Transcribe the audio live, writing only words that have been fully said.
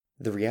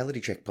The Reality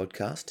Check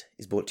podcast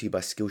is brought to you by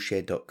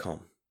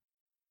Skillshare.com.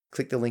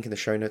 Click the link in the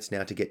show notes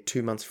now to get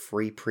 2 months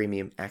free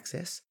premium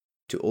access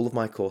to all of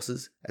my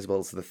courses, as well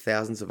as the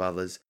thousands of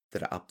others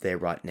that are up there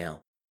right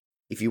now.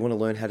 If you want to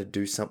learn how to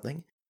do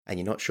something and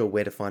you're not sure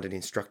where to find an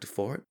instructor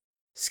for it,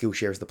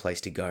 Skillshare is the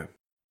place to go.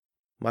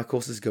 My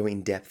courses go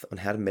in depth on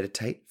how to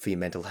meditate for your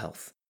mental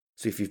health.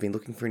 So if you've been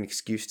looking for an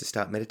excuse to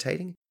start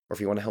meditating, or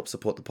if you want to help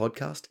support the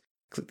podcast,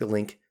 click the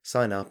link,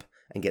 sign up,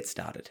 and get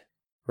started.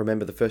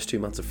 Remember, the first 2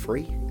 months are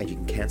free and you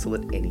can cancel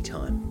at any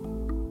time.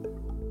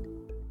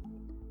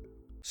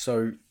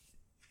 So,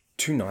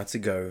 2 nights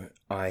ago,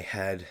 I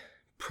had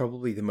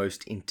probably the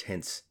most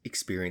intense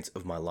experience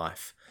of my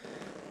life.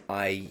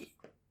 I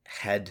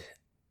had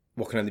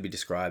what can only be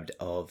described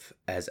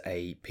as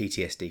a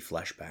PTSD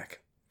flashback.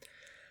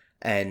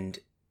 And,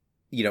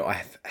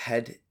 I've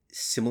had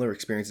similar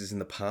experiences in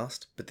the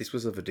past, but this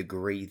was of a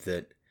degree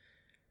that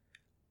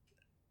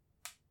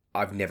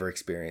I've never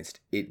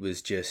experienced. It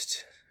was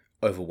just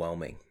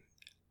overwhelming.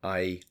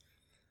 I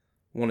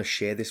want to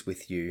share this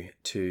with you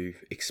to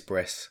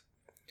express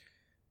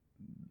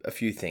a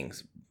few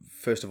things.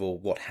 First of all,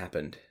 what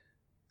happened.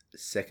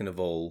 Second of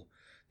all,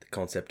 the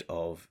concept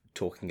of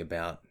talking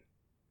about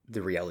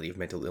the reality of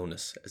mental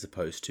illness as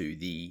opposed to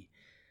the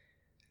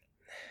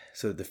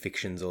sort of the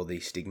fictions or the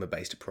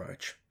stigma-based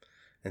approach.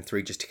 And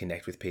 3, just to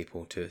connect with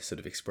people to sort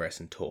of express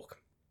and talk.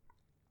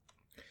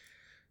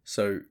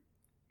 So,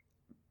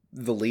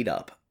 the lead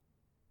up.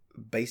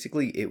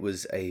 Basically, it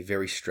was a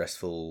very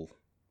stressful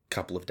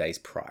couple of days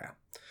prior.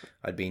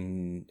 Had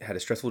a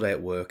stressful day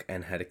at work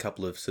and had a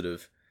couple of sort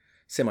of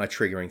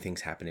semi-triggering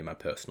things happen in my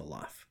personal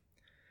life.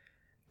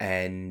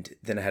 And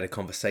then I had a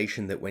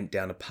conversation that went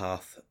down a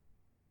path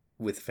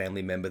with a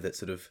family member that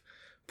sort of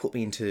put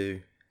me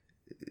into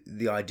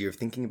the idea of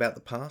thinking about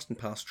the past and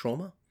past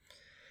trauma.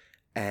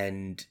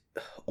 And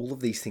all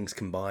of these things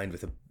combined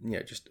with,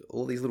 just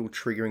all these little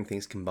triggering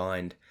things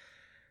combined,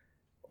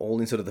 all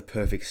in sort of the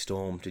perfect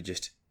storm to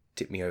just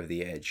tip me over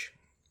the edge.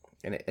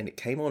 And it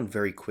came on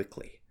very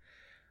quickly.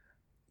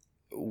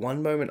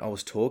 One moment I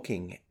was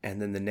talking, and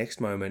then the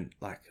next moment,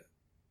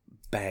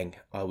 bang,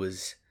 I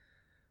was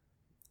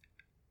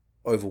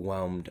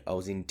overwhelmed. I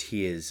was in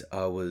tears.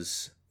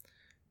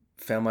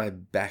 Found my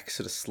back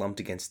sort of slumped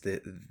against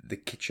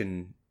the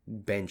kitchen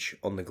bench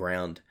on the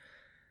ground,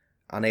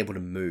 unable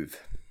to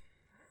move.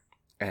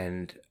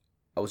 And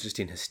I was just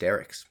in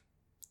hysterics.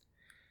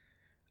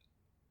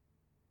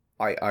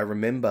 I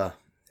remember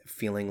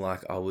feeling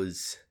like I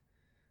was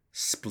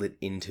split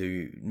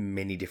into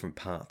many different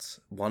parts.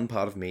 One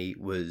part of me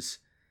was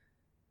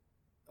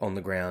on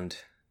the ground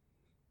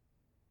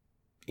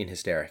in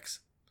hysterics.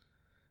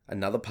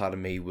 Another part of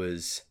me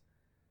was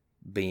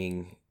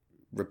being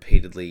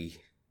repeatedly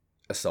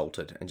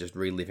assaulted and just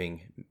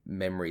reliving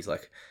memories,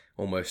 like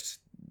almost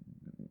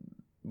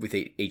with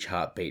each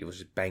heartbeat. It was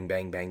just bang,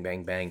 bang, bang,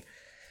 bang, bang,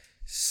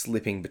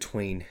 slipping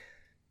between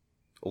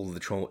all of the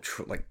trauma,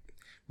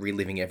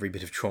 reliving every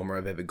bit of trauma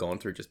I've ever gone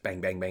through, just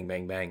bang, bang, bang,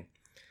 bang, bang.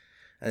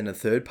 And the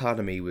third part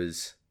of me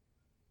was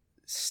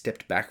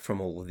stepped back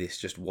from all of this,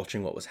 just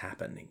watching what was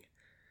happening.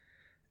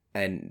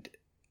 And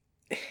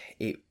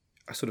I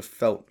sort of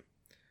felt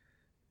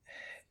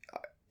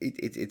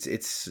it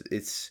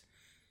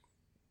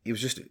was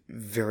just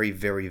very,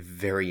 very,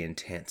 very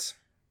intense.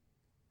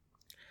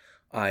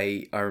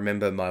 I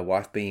remember my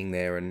wife being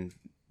there and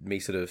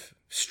me sort of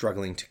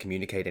struggling to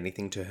communicate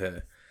anything to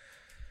her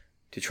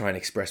to try and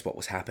express what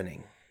was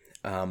happening.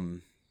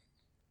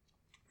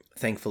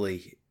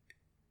 Thankfully,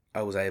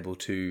 I was able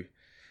to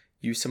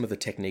use some of the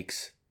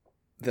techniques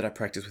that I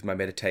practice with my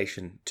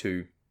meditation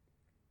to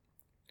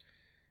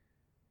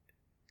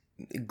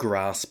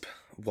grasp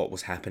what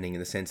was happening,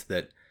 in the sense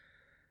that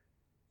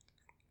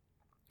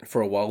for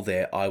a while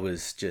there, I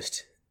was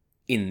just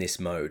in this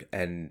mode,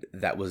 and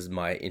that was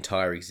my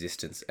entire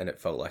existence, and it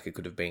felt like it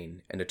could have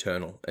been an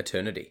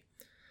eternity.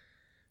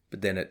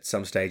 But then at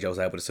some stage I was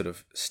able to sort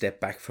of step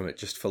back from it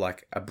just for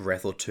like a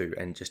breath or two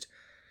and just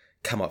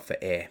come up for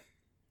air.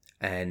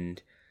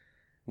 And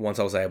once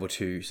I was able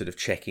to sort of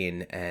check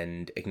in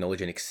and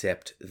acknowledge and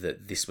accept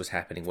that this was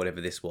happening, whatever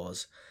this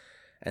was,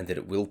 and that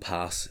it will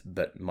pass,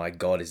 but my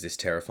God, is this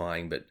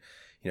terrifying, but,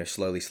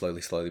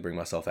 slowly bring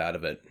myself out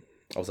of it.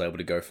 I was able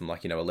to go from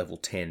a level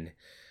 10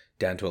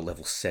 down to a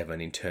level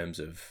 7 in terms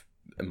of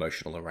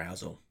emotional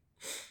arousal.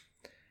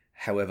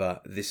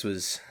 However, this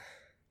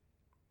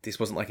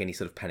wasn't like any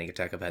sort of panic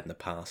attack I've had in the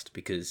past,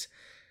 because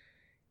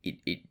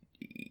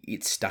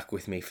it stuck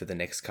with me for the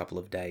next couple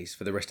of days,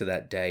 for the rest of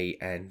that day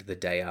and the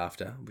day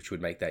after, which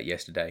would make that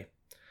yesterday.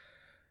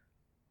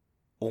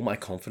 All my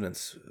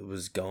confidence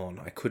was gone.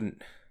 I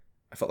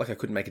felt like I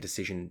couldn't make a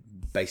decision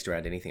based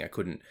around anything. I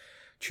couldn't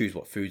choose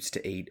what foods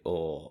to eat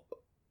or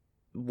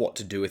what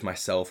to do with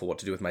myself or what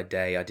to do with my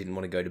day. I didn't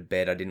want to go to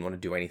bed. I didn't want to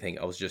do anything.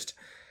 I was just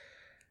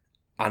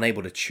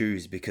unable to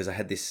choose because I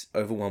had this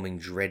overwhelming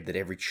dread that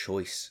every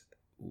choice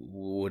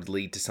would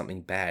lead to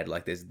something bad.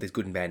 Like there's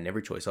good and bad in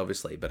every choice,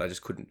 obviously, but I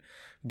just couldn't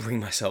bring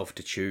myself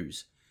to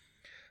choose.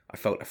 I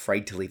felt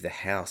afraid to leave the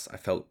house. I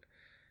felt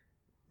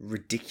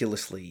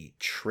ridiculously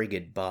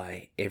triggered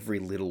by every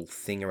little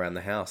thing around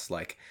the house,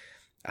 like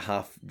a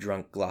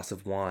half-drunk glass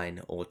of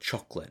wine or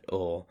chocolate,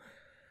 or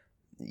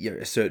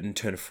a certain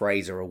turn of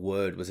phrase or a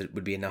word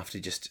would be enough to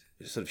just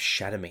sort of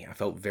shatter me. I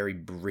felt very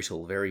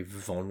brittle, very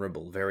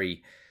vulnerable,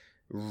 very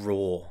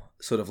raw,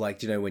 sort of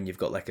like, when you've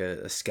got like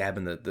a scab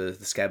and the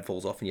scab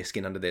falls off and your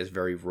skin under there is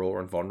very raw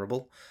and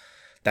vulnerable.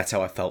 That's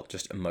how I felt,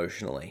 just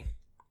emotionally.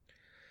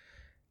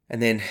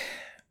 And then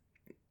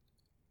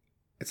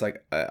it's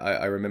like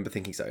I remember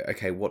thinking, so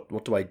okay,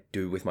 what do I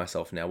do with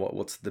myself now?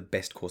 What's the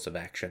best course of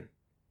action?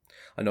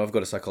 I know I've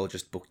got a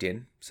psychologist booked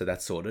in, so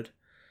that's sorted.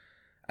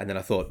 And then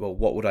I thought, well,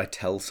 what would I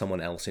tell someone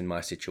else in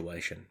my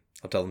situation?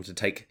 I'll tell them to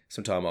take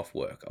some time off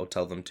work. I'll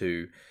tell them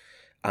to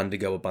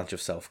undergo a bunch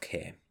of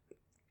self-care.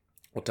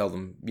 I'll tell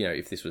them,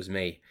 if this was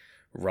me,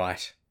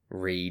 write,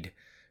 read,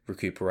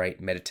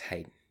 recuperate,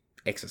 meditate,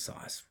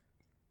 exercise.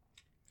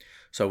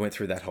 So I went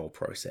through that whole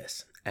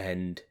process,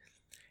 and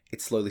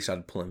it slowly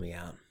started pulling me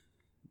out.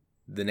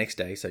 The next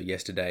day, so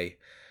yesterday,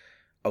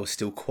 I was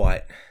still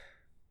quite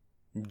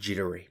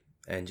jittery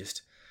and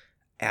just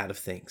out of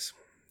things.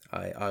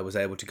 I was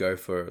able to go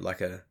for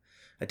like a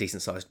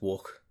decent sized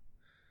walk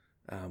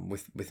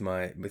with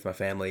my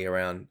family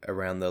around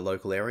the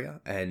local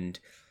area, and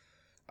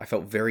I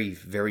felt very,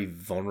 very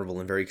vulnerable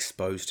and very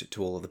exposed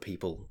to all of the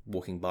people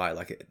walking by.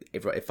 Like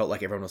it felt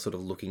like everyone was sort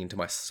of looking into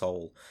my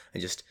soul,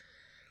 and just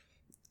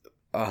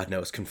it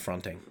was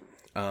confronting.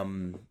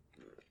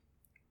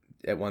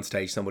 At one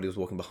stage, somebody was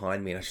walking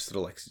behind me, and I just sort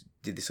of like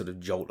did this sort of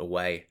jolt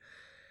away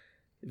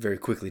very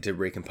quickly to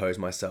recompose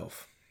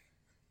myself.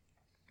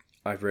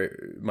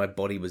 My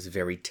body was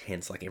very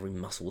tense, like every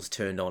muscle was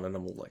turned on, and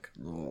I'm all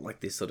like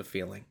this sort of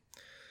feeling.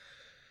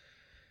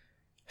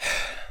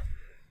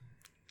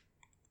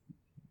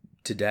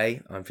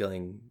 Today, I'm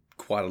feeling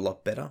quite a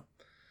lot better,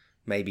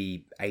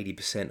 maybe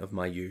 80% of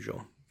my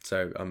usual.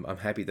 So I'm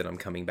happy that I'm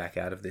coming back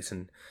out of this,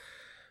 and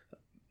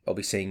I'll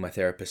be seeing my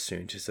therapist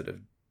soon to sort of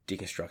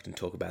deconstruct and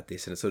talk about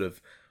this, and it sort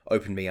of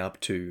opened me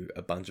up to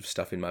a bunch of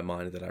stuff in my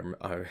mind that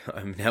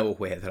I'm now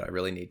aware that I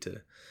really need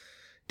to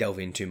delve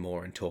into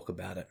more and talk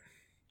about it.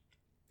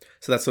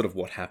 So that's sort of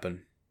what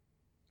happened.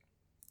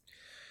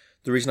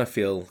 The reason I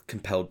feel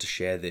compelled to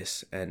share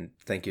this, and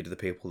thank you to the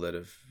people that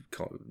have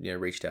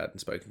reached out and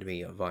spoken to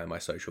me via my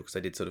social, because I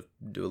did sort of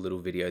do a little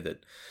video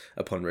that,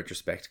 upon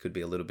retrospect, could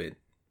be a little bit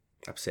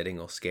upsetting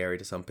or scary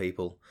to some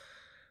people.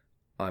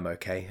 I'm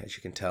okay, as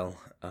you can tell,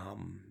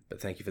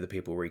 but thank you for the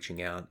people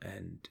reaching out,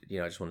 and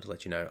I just wanted to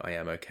let you know I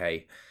am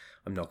okay.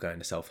 I'm not going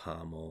to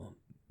self-harm, or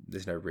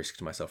there's no risk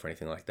to myself or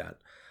anything like that.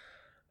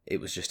 It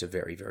was just a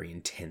very, very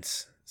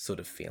intense sort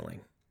of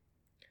feeling.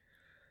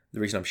 The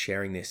reason I'm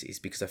sharing this is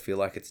because I feel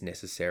like it's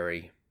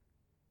necessary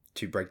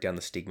to break down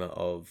the stigma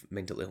of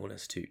mental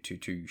illness,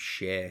 to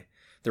share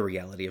the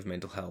reality of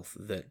mental health,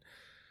 that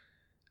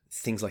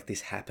things like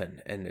this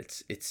happen, and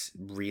it's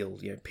real.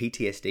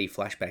 PTSD,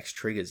 flashbacks,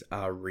 triggers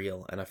are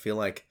real, and I feel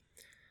like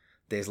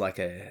there's like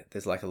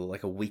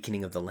a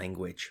weakening of the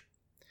language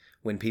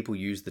when people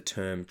use the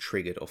term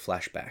triggered or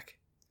flashback.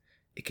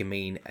 It can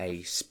mean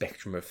a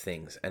spectrum of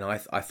things, and I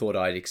thought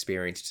I'd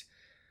experienced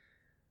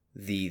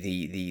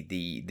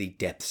the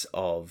depths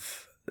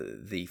of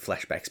the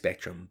flashback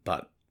spectrum,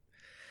 but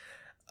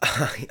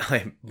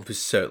I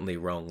was certainly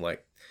wrong.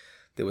 Like,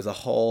 there was a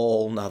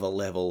whole nother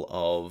level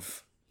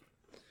of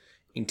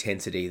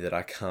intensity that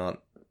I can't,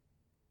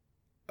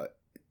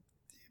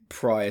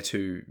 prior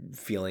to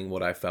feeling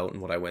what I felt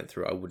and what I went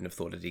through, I wouldn't have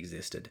thought it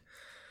existed.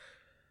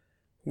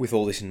 With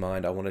all this in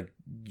mind, I want to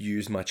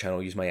use my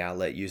channel, use my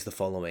outlet, use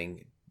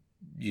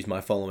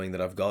my following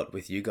that I've got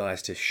with you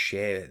guys to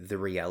share the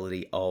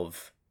reality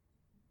of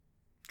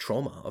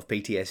trauma, of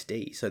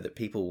PTSD, so that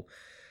people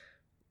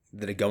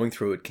that are going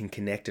through it can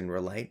connect and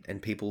relate,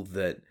 and people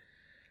that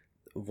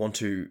want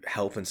to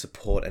help and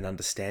support and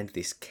understand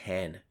this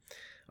can.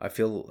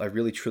 I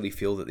really truly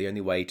feel that the only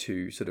way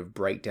to sort of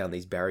break down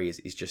these barriers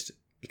is just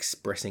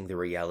expressing the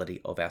reality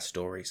of our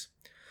stories.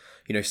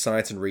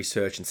 Science and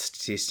research and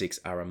statistics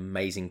are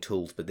amazing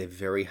tools, but they're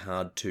very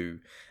hard to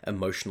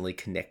emotionally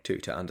connect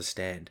to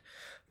understand.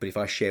 But if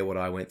I share what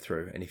I went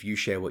through, and if you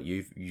share what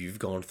you've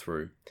gone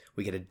through,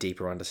 we get a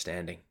deeper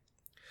understanding.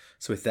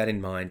 So with that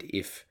in mind,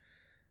 if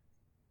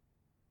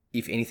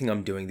anything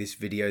I'm doing, this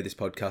video, this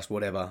podcast,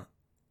 whatever,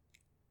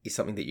 is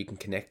something that you can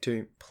connect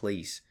to,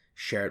 please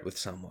share it with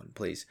someone.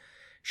 Please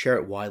share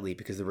it widely,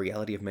 because the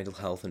reality of mental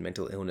health and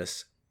mental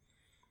illness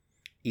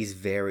is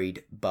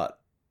varied, but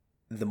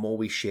the more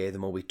we share, the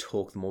more we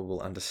talk, the more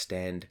we'll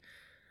understand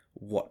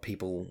what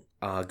people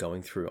are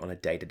going through on a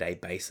day-to-day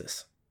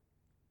basis.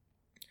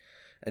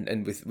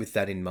 And with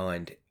that in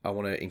mind, I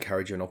want to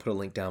encourage you, and I'll put a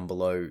link down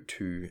below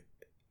to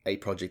a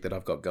project that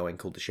I've got going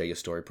called the Share Your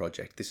Story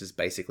Project. This is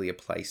basically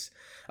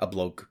a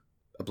blog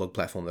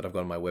platform that I've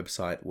got on my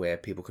website where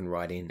people can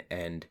write in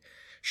and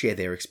share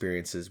their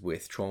experiences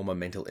with trauma,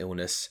 mental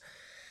illness,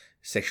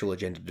 sexual and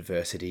gender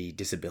diversity,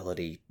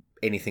 disability,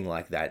 anything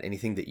like that,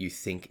 anything that you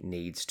think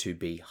needs to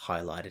be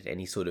highlighted,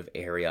 any sort of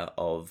area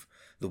of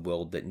the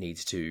world that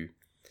needs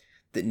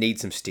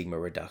some stigma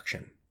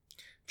reduction.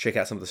 check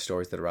out some of the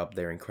stories that are up.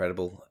 They're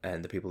incredible,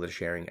 and the people that are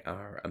sharing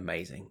are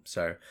amazing.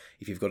 So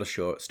if you've got a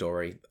short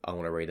story, I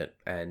want to read it,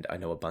 and I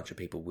know a bunch of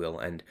people will.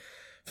 And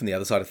from the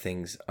other side of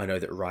things, I know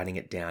that writing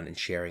it down and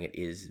sharing it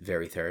is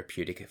very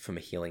therapeutic from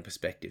a healing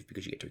perspective,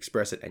 because you get to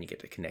express it and you get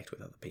to connect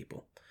with other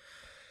people.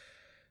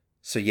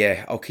 So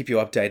yeah, I'll keep you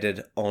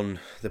updated on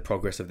the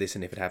progress of this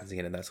and if it happens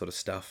again and that sort of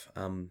stuff.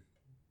 But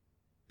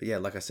yeah,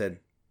 like I said,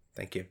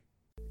 thank you.